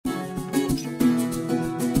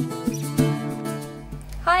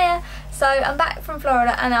So I'm back from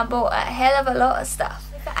Florida and I bought a hell of a lot of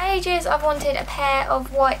stuff. For ages I've wanted a pair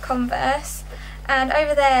of white Converse, and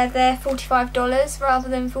over there they're $45 rather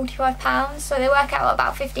than £45, so they work out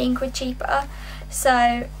about 15 quid cheaper.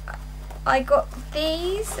 So I got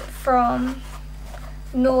these from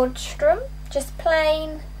Nordstrom, just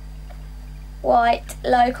plain white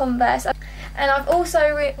low Converse. And I've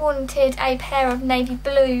also wanted a pair of navy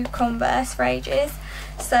blue Converse for ages,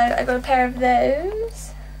 so I got a pair of those.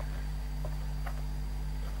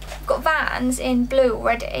 I've got Vans in blue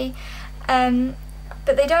already, but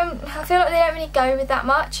they don't, I feel like they don't really go with that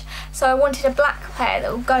much, so I wanted a black pair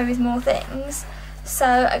that will go with more things. So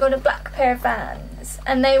I got a black pair of Vans,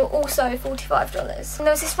 and they were also $45. And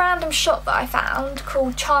there was this random shop that I found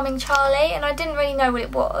called Charming Charlie, and I didn't really know what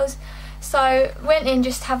it was. So went in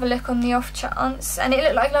just to have a look on the off chance, and it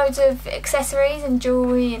looked like loads of accessories and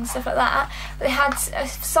jewellery and stuff like that. But they had a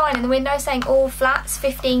sign in the window saying all flats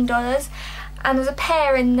 $15, and there was a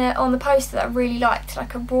pair on the poster that I really liked,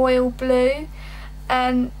 like a royal blue.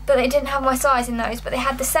 But they didn't have my size in those, but they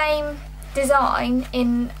had the same design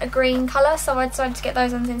in a green colour, so I decided to get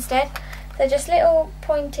those ones instead. They're just little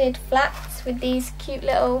pointed flats with these cute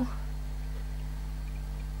little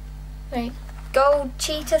gold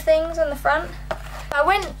cheetah things on the front. I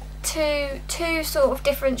went to two sort of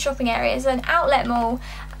different shopping areas, an outlet mall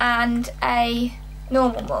and a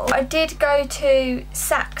normal mall. I did go to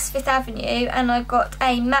Saks Fifth Avenue and I got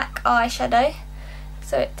a MAC eyeshadow.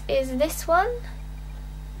 So it is this one,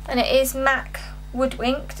 and it is MAC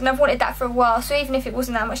Woodwinked, and I've wanted that for a while, so even if it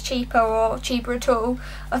wasn't that much cheaper or cheaper at all,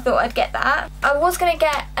 I thought I'd get that. I was going to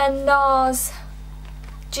get a NARS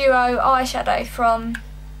duo eyeshadow from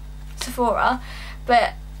Sephora,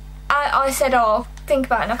 but I said, oh, I'll think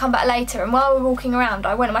about it and I'll come back later. And while we were walking around,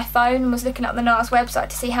 I went on my phone and was looking up the NARS website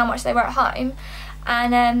to see how much they were at home,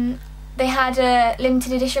 and they had a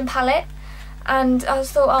limited edition palette, and I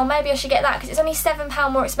thought, oh, maybe I should get that because it's only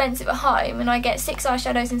 £7 more expensive at home and I get 6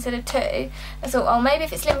 eyeshadows instead of 2. I thought, oh, maybe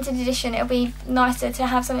if it's limited edition it'll be nicer to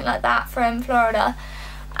have something like that from Florida.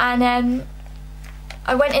 And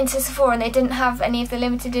I went into Sephora and they didn't have any of the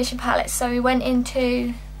limited edition palettes, so we went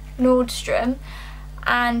into Nordstrom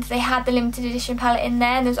and they had the limited edition palette in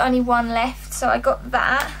there, and there was only one left, so I got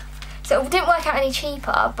that. So it didn't work out any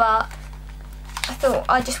cheaper, but I thought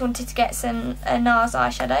I just wanted to get a NARS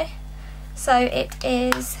eyeshadow. So it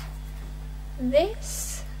is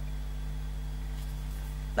this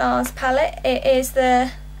NARS palette. It is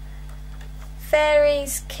the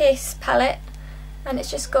Fairy's Kiss palette, and it's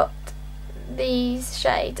just got these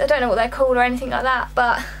shades. I don't know what they're called or anything like that,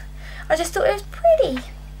 but I just thought it was pretty,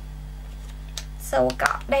 so I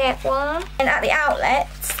got that one. And at the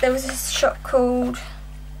outlets there was a shop called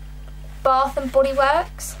Bath and Body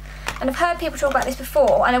Works, and I've heard people talk about this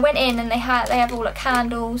before, and I went in and they have all like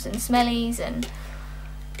candles and smellies and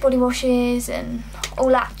body washes and all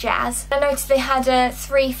that jazz. I noticed they had a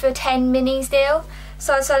 3 for $10 minis deal,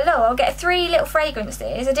 so I decided, oh, I'll get 3 little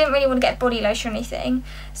fragrances. I didn't really want to get body lotion or anything,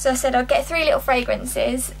 so I said I'll get 3 little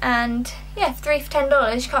fragrances, and yeah, 3 for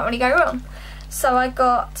 $10, you can't really go wrong. So I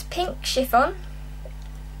got Pink Chiffon,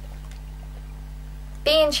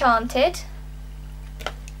 Be Enchanted,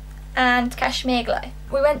 and Cashmere Glow.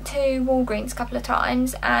 We went to Walgreens a couple of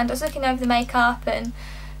times and I was looking over the makeup and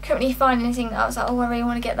couldn't really find anything that I was like, oh, I really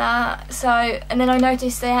want to get that. So, and then I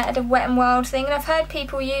noticed they had a Wet n Wild thing, and I've heard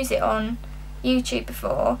people use it on YouTube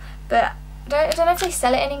before, but I don't know if they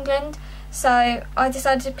sell it in England. So I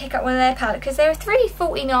decided to pick up one of their palettes because they were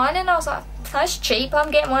 $3.49, and I was like, that's cheap,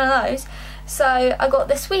 I'm getting one of those. So I got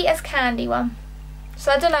the Sweet as Candy one.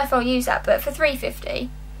 So I don't know if I'll use that, but for $3.50.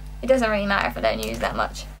 It doesn't really matter if I don't use that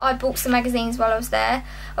much. I bought some magazines while I was there.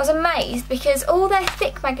 I was amazed because all their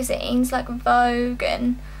thick magazines like Vogue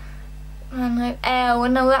and I don't know, Elle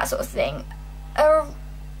and all that sort of thing are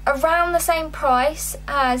around the same price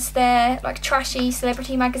as their like trashy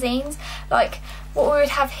celebrity magazines. Like what we would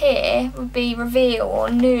have here would be Reveal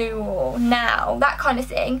or New or Now, that kind of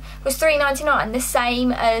thing, was $3.99, the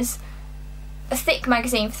same as a thick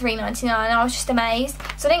magazine for $3.99, and I was just amazed.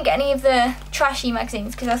 So I didn't get any of the trashy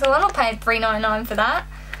magazines because I thought, I'm not paying $3.99 for that.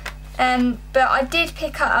 But I did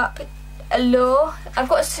pick up Allure. I've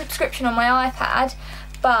got a subscription on my iPad,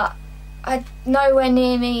 but nowhere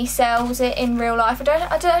near me sells it in real life. I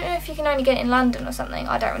don't know if you can only get it in London or something,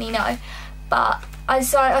 I don't really know. But I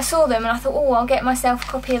saw them and I thought, oh, I'll get myself a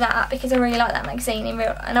copy of that because I really like that magazine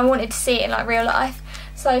and I wanted to see it in like real life.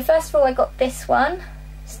 So first of all I got this one.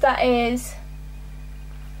 So that is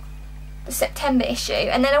the September issue,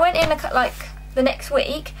 and then I went in like the next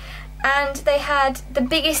week and they had the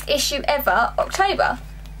biggest issue ever, October.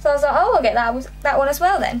 So I was like, oh, I'll get that one as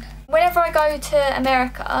well then. Whenever I go to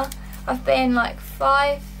America, I've been like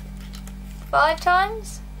five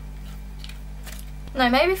times? No,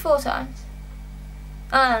 maybe 4 times.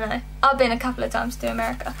 I don't know. I've been a couple of times to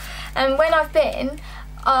America. And when I've been,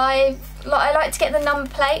 I like to get the number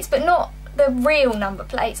plates, but not the real number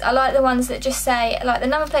plates. I like the ones that just say, like the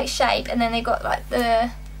number plate shape, and then they've got like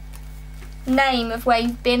the name of where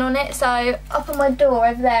you've been on it. So up on my door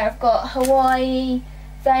over there I've got Hawaii,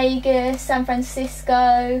 Vegas, San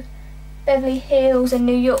Francisco, Beverly Hills and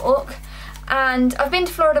New York. And I've been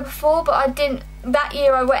to Florida before, but I didn't, that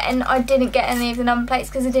year I went, I didn't get any of the number plates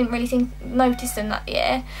because I didn't really notice them that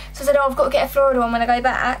year. So I said, oh, I've got to get a Florida one when I go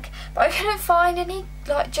back. But I couldn't find any,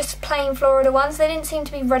 like, just plain Florida ones. They didn't seem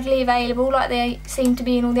to be readily available like they seem to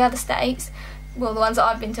be in all the other states. Well, the ones that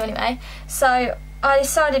I've been to anyway. So I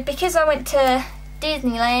decided, because I went to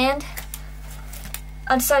Disneyland,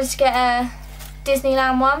 I decided to get a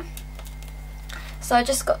Disneyland one. So I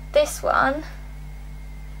just got this one.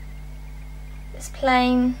 It's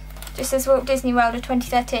plain, just says Walt Disney World of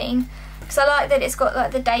 2013, because I like that it's got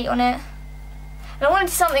like the date on it. And I wanted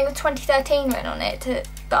something with 2013 written on it, that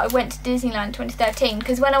I went to Disneyland 2013,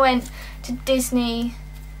 because when I went to Disney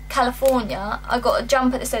California, I got a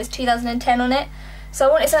jumper that says 2010 on it. So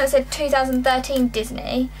I wanted something that said 2013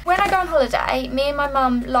 Disney. When I go on holiday, me and my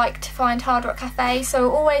mum like to find Hard Rock Cafe, so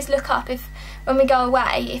we'll always look up when we go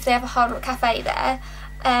away if they have a Hard Rock Cafe there.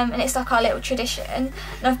 And it's like our little tradition.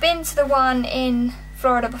 And I've been to the one in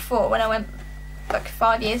Florida before when I went like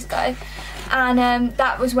 5 years ago, and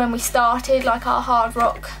that was when we started like our hard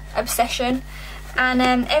rock obsession.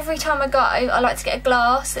 And every time I go, I like to get a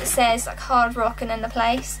glass that says like Hard Rock and then the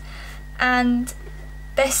place. And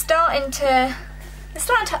they're starting to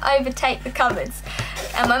overtake the cupboards,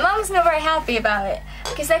 and my mum's not very happy about it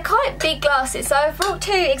because they're quite big glasses. So I've brought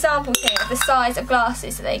 2 examples here of the size of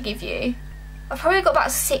glasses that they give you. I've probably got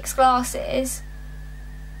about 6 glasses,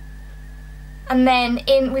 and then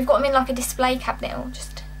we've got them in like a display cabinet,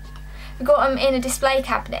 we've got them in a display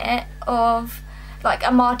cabinet of like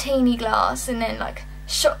a martini glass, and then like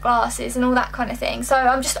shot glasses and all that kind of thing. So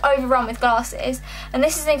I'm just overrun with glasses, and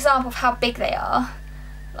this is an example of how big they are.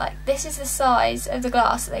 Like, this is the size of the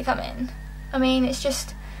glass that they come in. I mean, it's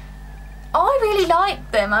just, I really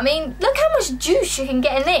like them. I mean, look how much juice you can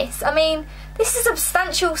get in this. I mean, this is a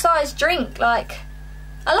substantial sized drink. Like,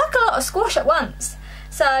 I like a lot of squash at once.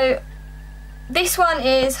 So this one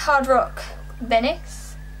is Hard Rock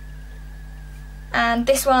Venice, and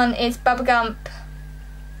this one is Bubba Gump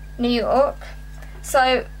New York.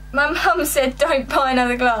 So my mum said don't buy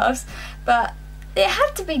another glass, but it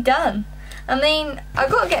had to be done. I mean,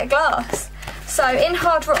 I've got to get a glass. So in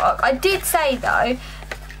Hard Rock, I did say though,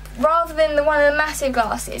 rather than one of the massive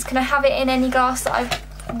glasses, can I have it in any glass that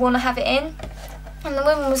I want to have it in? And the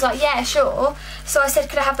woman was like, yeah, sure. So I said,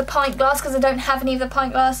 could I have the pint glass, because I don't have any of the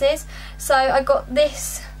pint glasses. So I got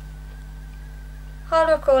this Hard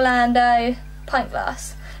Rock Orlando pint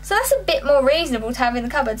glass. So that's a bit more reasonable to have in the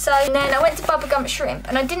cupboard. So and then I went to Bubba Gump Shrimp,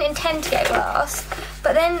 and I didn't intend to get a glass,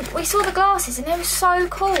 but then we saw the glasses and they were so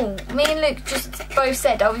cool. Me and Luke just both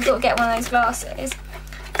said, oh, we've got to get one of those glasses.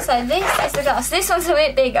 So this is the glass. This one's a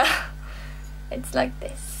bit bigger. It's like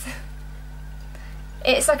this.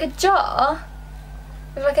 It's like a jar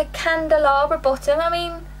with like a candelabra bottom. I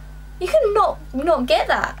mean, you can not get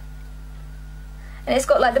that. And it's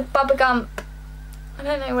got like the Bubba Gump, I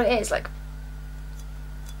don't know what it is, like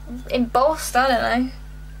embossed, I don't know,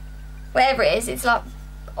 whatever it is, it's like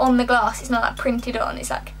on the glass, it's not like printed on, it's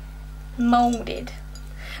like moulded.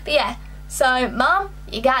 But yeah, so mum,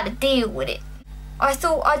 you gotta deal with it. I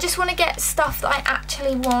thought I just want to get stuff that I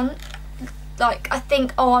actually want, like I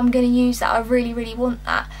think, oh, I'm gonna use that, I really want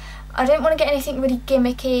that. I don't want to get anything really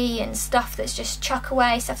gimmicky and stuff that's just chuck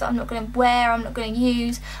away, stuff that I'm not going to wear, I'm not going to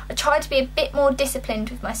use. I try to be a bit more disciplined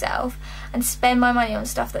with myself and spend my money on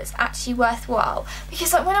stuff that's actually worthwhile.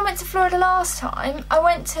 Because like when I went to Florida last time, I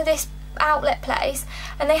went to this outlet place,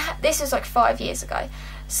 and they had, this was like 5 years ago,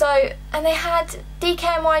 so, and they had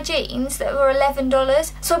DKNY jeans that were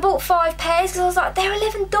 $11. So I bought 5 pairs because I was like, they're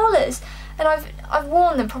 $11, and I've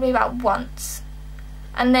worn them probably about once,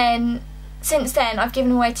 and then since then I've given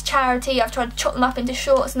them away to charity. I've tried to chop them up into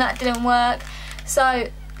shorts and that didn't work, so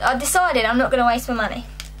I decided I'm not going to waste my money.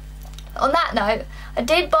 On that note, I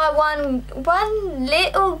did buy one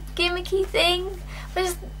little gimmicky thing,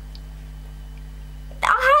 but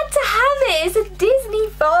I had to have it. It's a Disney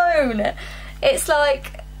phone. It's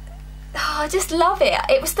like, oh, I just love it.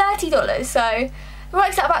 It was $30, so it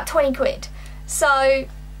works out about 20 quid. So I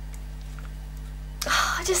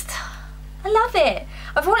love it.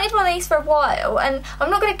 I've wanted one of these for a while, and I'm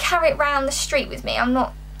not going to carry it around the street with me. I'm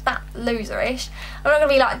not that loserish. I'm not going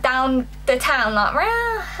to be like down the town like,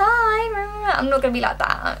 hi, I'm not going to be like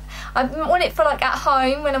that. I want it for like at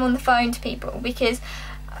home when I'm on the phone to people, because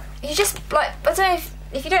you just like, I don't know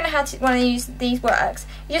if you don't know how to want to use these works,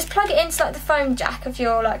 you just plug it into like the phone jack of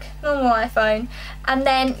your like normal iPhone, and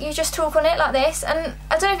then you just talk on it like this. And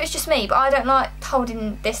I don't know if it's just me, but I don't like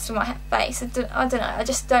holding this to my face. I don't know, I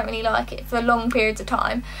just don't really like it for long periods of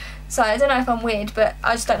time. So I don't know if I'm weird, but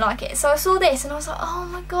I just don't like it. So I saw this and I was like, oh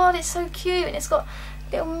my god, it's so cute, and it's got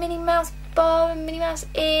little Minnie Mouse bow and Minnie Mouse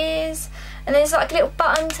ears, and there's like a little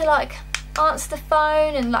button to like answer the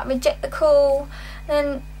phone and like reject the call,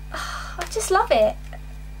 and I just love it.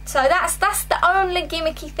 So that's the only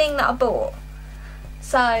gimmicky thing that I bought.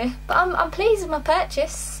 So, but I'm pleased with my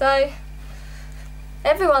purchase. So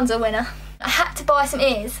everyone's a winner. I had to buy some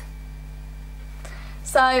ears.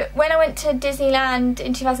 So when I went to Disneyland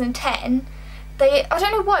in 2010, I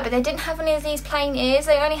don't know why, but they didn't have any of these plain ears.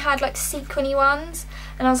 They only had like sequiny ones,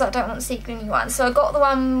 and I was like, I don't want sequiny ones. So I got the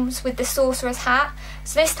ones with the sorcerer's hat.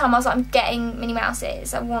 So this time I was like, I'm getting Minnie Mouse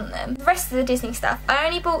ears, I want them. The rest of the Disney stuff, I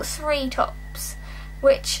only bought 3 tops,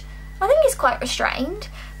 which I think is quite restrained,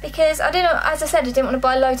 because I didn't, as I said, I didn't want to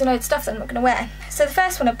buy loads and loads of stuff that I'm not going to wear. So the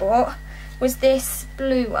first one I bought was this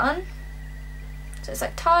blue one. So it's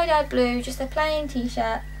like tie-dye blue, just a plain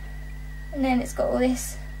t-shirt, and then it's got all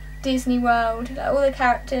this Disney World, like all the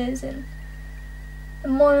characters and the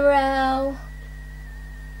monorail.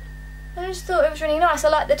 I just thought it was really nice. I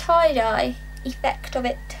like the tie-dye effect of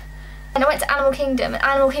it. And I went to Animal Kingdom, and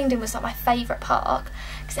Animal Kingdom was like my favourite park,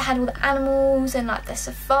 because it had all the animals and like the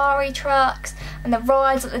safari trucks and the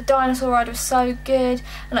rides. Like the dinosaur ride was so good,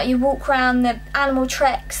 and like you walk around the animal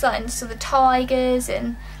treks, like, and saw the tigers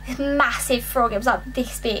and this massive frog. It was like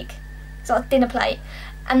this big, it's like a dinner plate,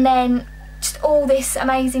 and then just all this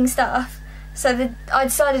amazing stuff. So I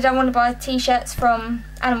decided I want to buy t-shirts from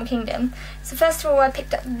Animal Kingdom. So first of all I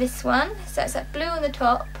picked up this one. So it's like blue on the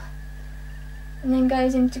top and then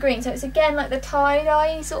goes into green. So it's again like the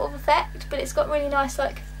tie-dye sort of effect, but it's got really nice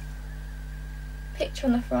like picture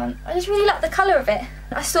on the front. I just really like the colour of it.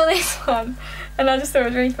 I saw this one and I just thought it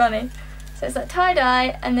was really funny. So it's like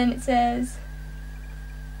tie-dye, and then it says,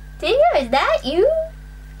 "Dear, is that you?"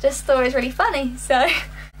 Just thought it was really funny. So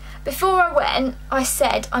before I went, I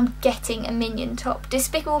said I'm getting a Minion top.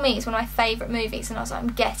 Despicable Me is one of my favourite movies, and I was like,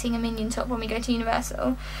 I'm getting a Minion top when we go to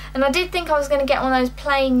Universal. And I did think I was going to get one of those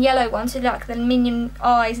plain yellow ones with like the Minion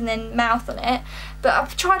eyes and then mouth on it. But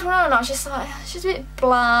I've tried one on and I was just like, it's just a bit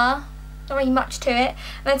blah, not really much to it.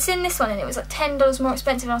 And I'd seen this one and it was like $10 more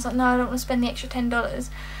expensive, and I was like, no, I don't want to spend the extra $10. But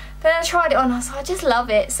then I tried it on and I was like, I just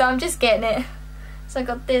love it, so I'm just getting it. So I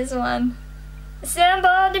got this one.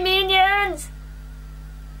 Assemble the Minions!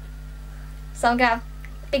 So I'm going to have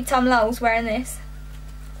big time lols wearing this.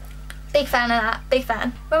 Big fan of that, big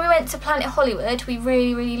fan. When we went to Planet Hollywood, we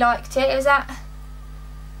really liked it. It was at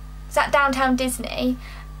Downtown Disney,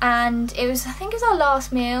 and it was, I think it was our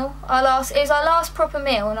last meal. It was our last proper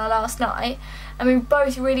meal on our last night, and we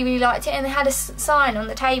both really liked it. And they had a sign on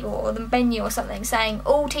the table or the menu or something saying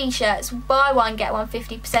all t-shirts, buy one get one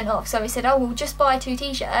 50% off. So we said, oh, we'll just buy 2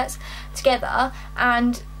 t-shirts together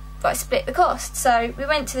and like split the cost. So we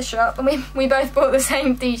went to the shop and we both bought the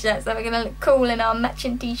same t-shirts, so we're going to look cool in our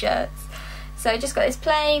matching t-shirts. So just got this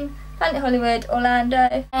plain Planet Hollywood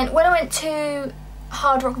Orlando. And when I went to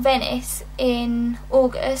Hard Rock Venice in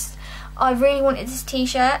August, I really wanted this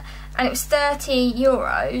t-shirt, and it was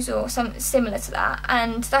 €30 or something similar to that,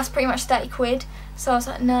 and that's pretty much 30 quid. So I was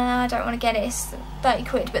like, nah, I don't want to get it, it's 30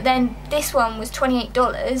 quid. But then this one was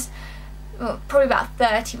 $28, well, probably about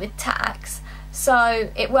 30 with tax. So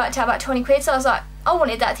it worked out about 20 quid, so I was like, I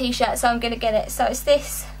wanted that t-shirt, so I'm going to get it. So it's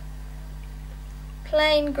this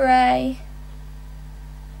plain grey,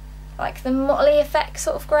 like the Motley effect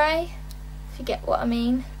sort of grey, if you get what I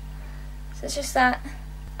mean. So it's just that.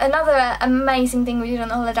 Another amazing thing we did on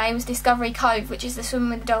the holiday was Discovery Cove, which is the swim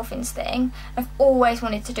with the dolphins thing. I've always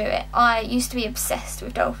wanted to do it. I used to be obsessed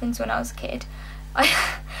with dolphins when I was a kid.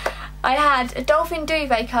 I had a dolphin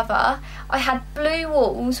duvet cover, I had blue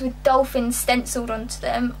walls with dolphins stencilled onto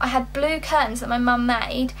them, I had blue curtains that my mum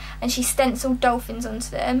made and she stencilled dolphins onto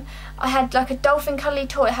them, I had like a dolphin cuddly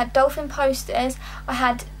toy, I had dolphin posters, I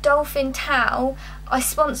had dolphin towel, I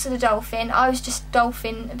sponsored a dolphin, I was just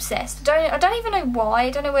dolphin obsessed. I don't even know why, I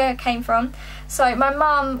don't know where it came from. So my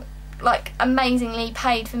mum like amazingly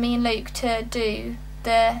paid for me and Luke to do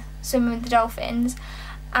the swimming with the dolphins,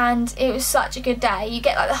 and it was such a good day. You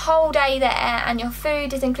get like the whole day there, and your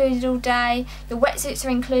food is included all day, your wetsuits are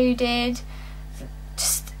included,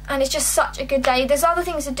 just and it's just such a good day. There's other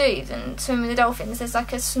things to do than swim with the dolphins. There's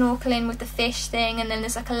like a snorkeling with the fish thing, and then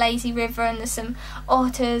there's like a lazy river, and there's some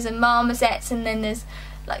otters and marmosets, and then there's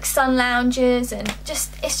like sun lounges, and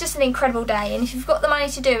it's just an incredible day. And if you've got the money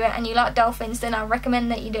to do it and you like dolphins, then I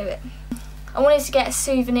recommend that you do it. I wanted to get a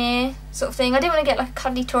souvenir sort of thing. I didn't want to get like a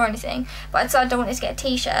cuddly toy or anything, but I decided I wanted to get a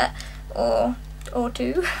t-shirt or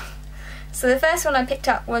two. So the first one I picked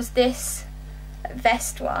up was this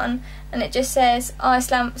vest one, and it just says I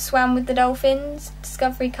swam with the dolphins,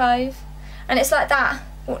 Discovery Cove, and it's like that,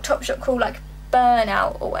 what Topshop call like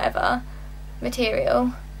burnout or whatever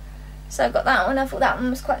material. So I got that one. I thought that one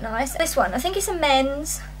was quite nice. This one, I think it's a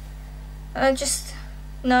men's. Yes,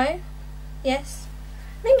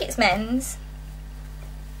 I think it's men's.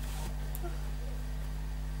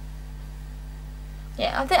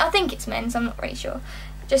 Yeah, I think it's men's, I'm not really sure.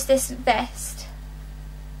 Just this vest.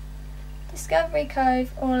 Discovery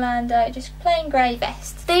Cove, Orlando, just plain grey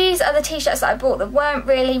vest. These are the t-shirts that I bought that weren't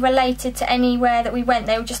really related to anywhere that we went.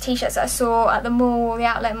 They were just t-shirts that I saw at the mall, the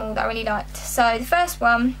outlet mall, that I really liked. So the first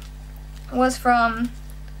one was from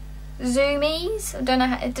Zoomies. I don't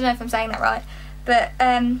know if I'm saying that right, but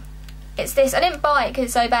it's this. I didn't buy it because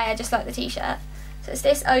it's Obey, I just like the t-shirt. So it's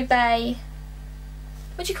this Obey,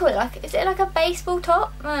 what do you call it, like, is it like a baseball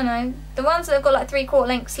top? I don't know, the ones that have got like 3/4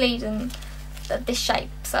 length sleeves and this shape,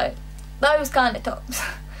 so those kind of tops.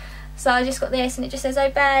 So I just got this, and it just says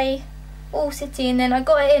Obey, All City, and then I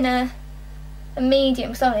got it in a medium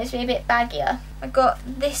because I wanted it to be a bit baggier. I got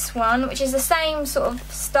this one, which is the same sort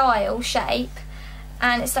of style, shape,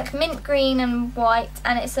 and it's like mint green and white,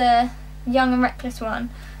 and it's a Young and Reckless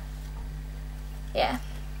one. Yeah,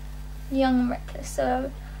 Young and Reckless.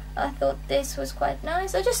 So I thought this was quite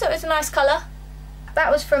nice. I just thought it was a nice colour.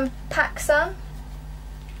 That was from Pacsun.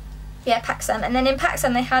 Yeah, Pacsun. And then in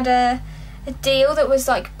Pacsun they had a deal that was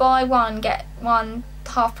like buy one get one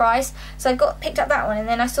half price. So I picked up that one, and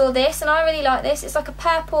then I saw this, and I really like this. It's like a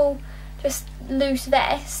purple, just loose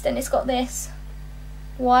vest, and it's got this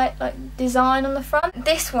white like design on the front.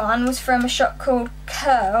 This one was from a shop called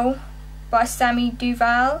Curl by Sammy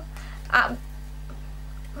Duval at,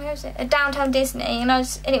 where is it? At Downtown Disney, and it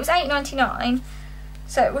was $8.99,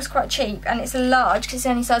 so it was quite cheap, and it's a large because it's the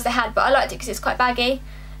only size they had, but I liked it because it's quite baggy,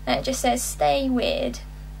 and it just says Stay Weird.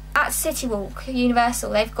 At City Walk,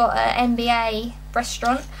 Universal, they've got an NBA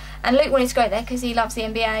restaurant, and Luke wanted to go there because he loves the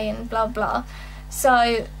NBA and blah blah.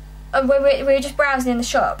 So we were just browsing in the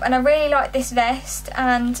shop, and I really liked this vest,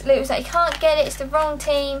 and Luke was like, you can't get it, it's the wrong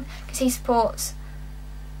team, because he supports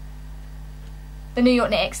the New York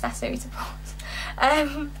Knicks, that's who he supports.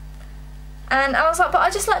 And I was like, but I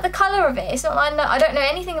just like the colour of it. It's not like, I don't know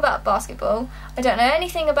anything about basketball, I don't know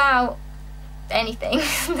anything about anything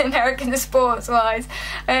American sports wise,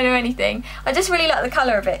 I don't know anything. I just really like the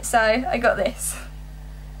colour of it, so I got this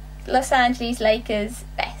Los Angeles Lakers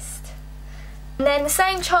vest. And then the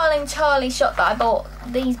same Charlie shop that I bought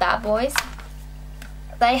these bad boys,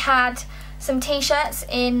 they had some t-shirts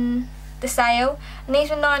in the sale, and these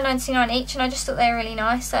were $9.99 each, and I just thought they were really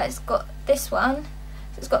nice. So it's got this one,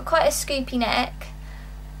 so it's got quite a scoopy neck,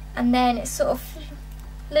 and then it's sort of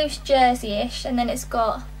loose jersey-ish, and then it's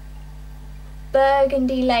got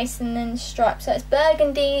burgundy lace and then stripes, so it's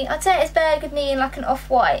burgundy, I'd say it's burgundy and like an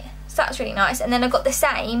off-white, so that's really nice. And then I got the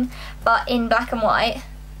same but in black and white,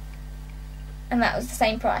 and that was the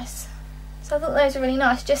same price, so I thought those were really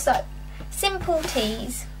nice, just like simple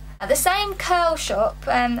tees. At the same curl shop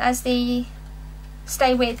as the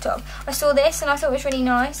Stay Weird top, I saw this and I thought it was really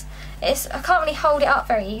nice. I can't really hold it up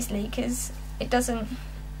very easily because it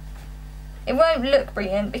won't look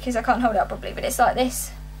brilliant because I can't hold it up properly, but it's like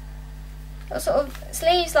this, sort of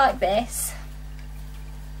sleeves like this.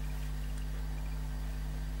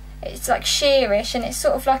 It's like sheerish, and it's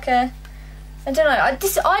sort of like a, I don't know,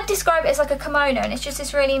 I'd describe it as like a kimono, and it's just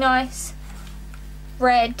this really nice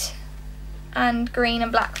red and green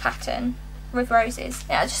and black pattern with roses.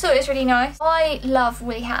 Yeah, I just thought it was really nice. I love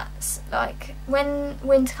woolly hats. Like when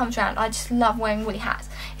winter comes around, I just love wearing woolly hats.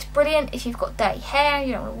 It's brilliant if you've got dirty hair,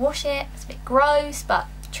 you don't want to wash it, it's a bit gross but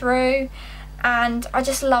true. And I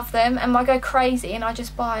just love them, and I go crazy, and I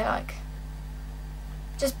just buy like,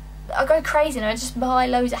 I go crazy and I just buy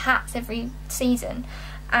loads of hats every season.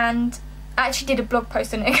 And I actually did a blog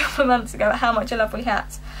post on it a couple of months ago about how much I love woolly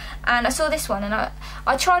hats, and I saw this one and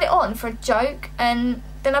I tried it on for a joke, and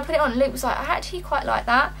then I put it on and Luke was like, I actually quite like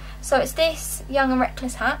that. So it's this Young and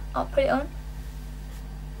Reckless hat, I'll put it on.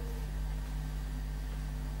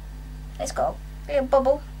 It's got a little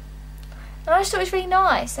bubble, and I just thought it was really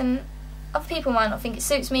nice, and other people might not think it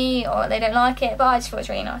suits me or they don't like it, but I just thought it was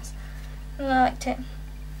really nice and I liked it.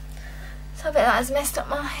 So I bet that has messed up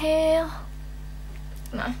my hair.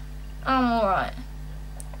 No. I'm alright.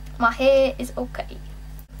 My hair is okay.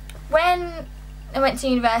 When I went to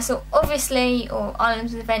Universal, obviously, or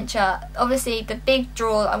Islands of Adventure, obviously the big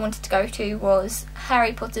draw that I wanted to go to was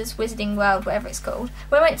Harry Potter's Wizarding World, whatever it's called.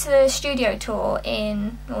 When I went to the studio tour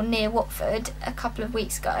in, or near Watford a couple of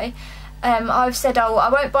weeks ago, I've said, oh, I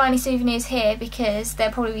won't buy any souvenirs here because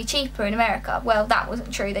they'll probably be cheaper in America. Well, that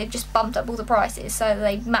wasn't true. They've just bumped up all the prices so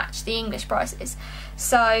they matched the English prices.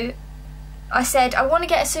 So I said, I want to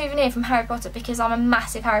get a souvenir from Harry Potter because I'm a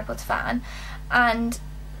massive Harry Potter fan. And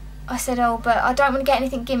I said, oh, but I don't want to get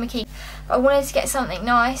anything gimmicky. But I wanted to get something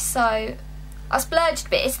nice, so I splurged a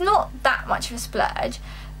bit. It's not that much of a splurge,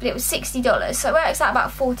 but it was $60, so it works out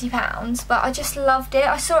about £40. But I just loved it.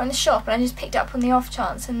 I saw it in the shop and I just picked it up on the off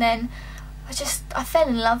chance, and then I fell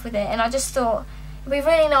in love with it, and I just thought it'd be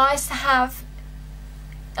really nice to have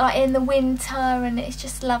like in the winter, and it's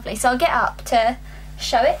just lovely. So I'll get up to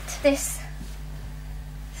show it. This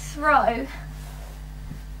throw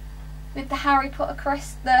with the Harry Potter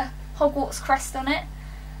crest, the Hogwarts crest on it.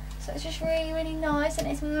 So it's just really, really nice, and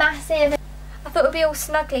it's massive. I thought it would be all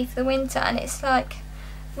snuggly for the winter, and it's like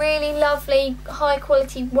really lovely, high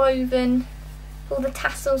quality woven, all the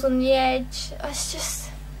tassels on the edge. It's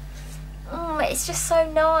just so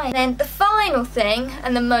nice. And then the final thing,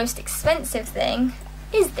 and the most expensive thing,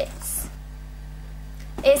 is this.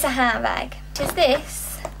 It's a handbag. Which is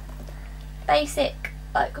this basic,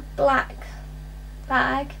 like, black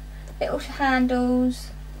bag. Little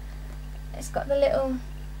handles. It's got the little,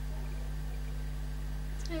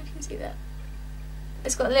 I don't know if you can see that.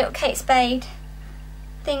 It's got a little Kate Spade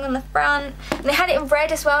thing on the front. And they had it in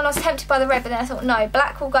red as well, and I was tempted by the red, but then I thought, no,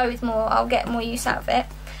 black will go with more. I'll get more use out of it.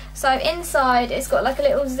 So inside it's got like a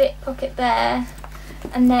little zip pocket there,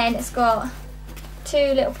 and then it's got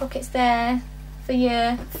two little pockets there for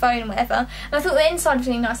your phone, whatever. And I thought the inside was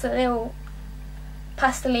really nice, a little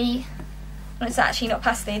pastel-y, well, it's actually not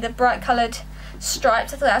pastel-y, the bright coloured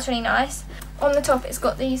stripes. I thought that was really nice. On the top it's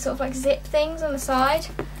got these sort of like zip things on the side,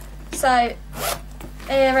 so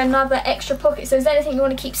they're another extra pocket, so if there's anything you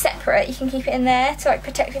want to keep separate, you can keep it in there to like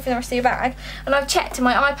protect it from the rest of your bag. And I've checked and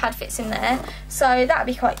my iPad fits in there, so that'd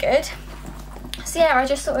be quite good. So yeah, I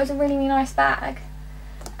just thought it was a really, really nice bag,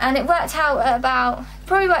 and it worked out at about,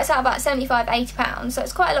 probably works out about £75–80, so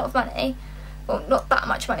it's quite a lot of money. Well, not that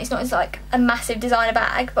much money, it's not as like a massive designer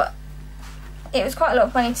bag, but it was quite a lot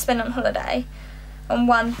of money to spend on holiday on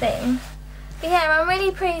one thing. But yeah, I'm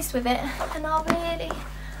really pleased with it, and I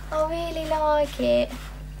really like it.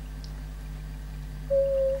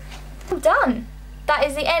 I'm done. That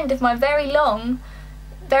is the end of my very long,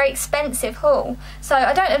 very expensive haul. So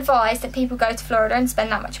I don't advise that people go to Florida and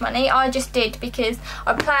spend that much money. I just did because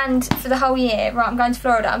I planned for the whole year, right, I'm going to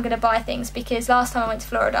Florida, I'm going to buy things, because last time I went to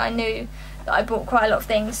Florida I knew that I bought quite a lot of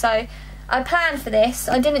things. So I planned for this.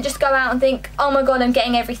 I didn't just go out and think, oh my god, I'm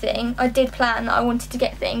getting everything. I did plan that I wanted to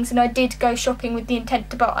get things, and I did go shopping with the intent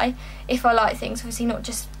to buy if I like things, obviously not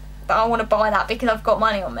just that I want to buy that because I've got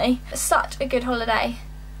money on me. Such a good holiday.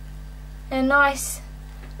 And a nice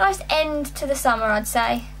end to the summer, I'd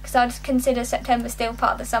say, because I'd consider September still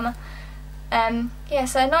part of the summer. Yeah,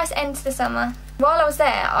 so a nice end to the summer. While I was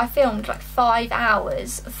there, I filmed like 5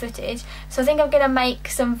 hours of footage, so I think I'm going to make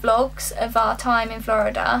some vlogs of our time in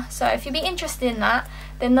Florida. So if you'd be interested in that,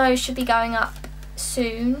 then those should be going up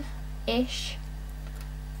soon-ish.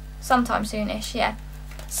 Sometime soon-ish, yeah.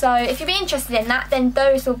 So if you'd be interested in that, then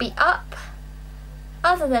those will be up.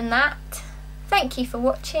 Other than that, thank you for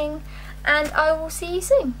watching, and I will see you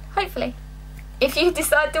soon, hopefully. If you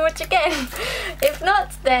decide to watch again. If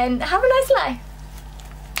not, then have a nice life.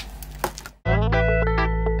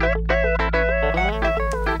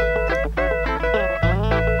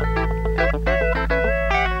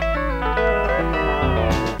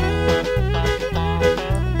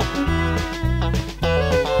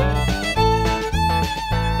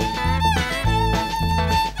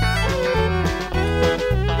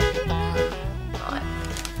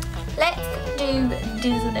 Let's do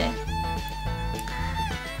Disney.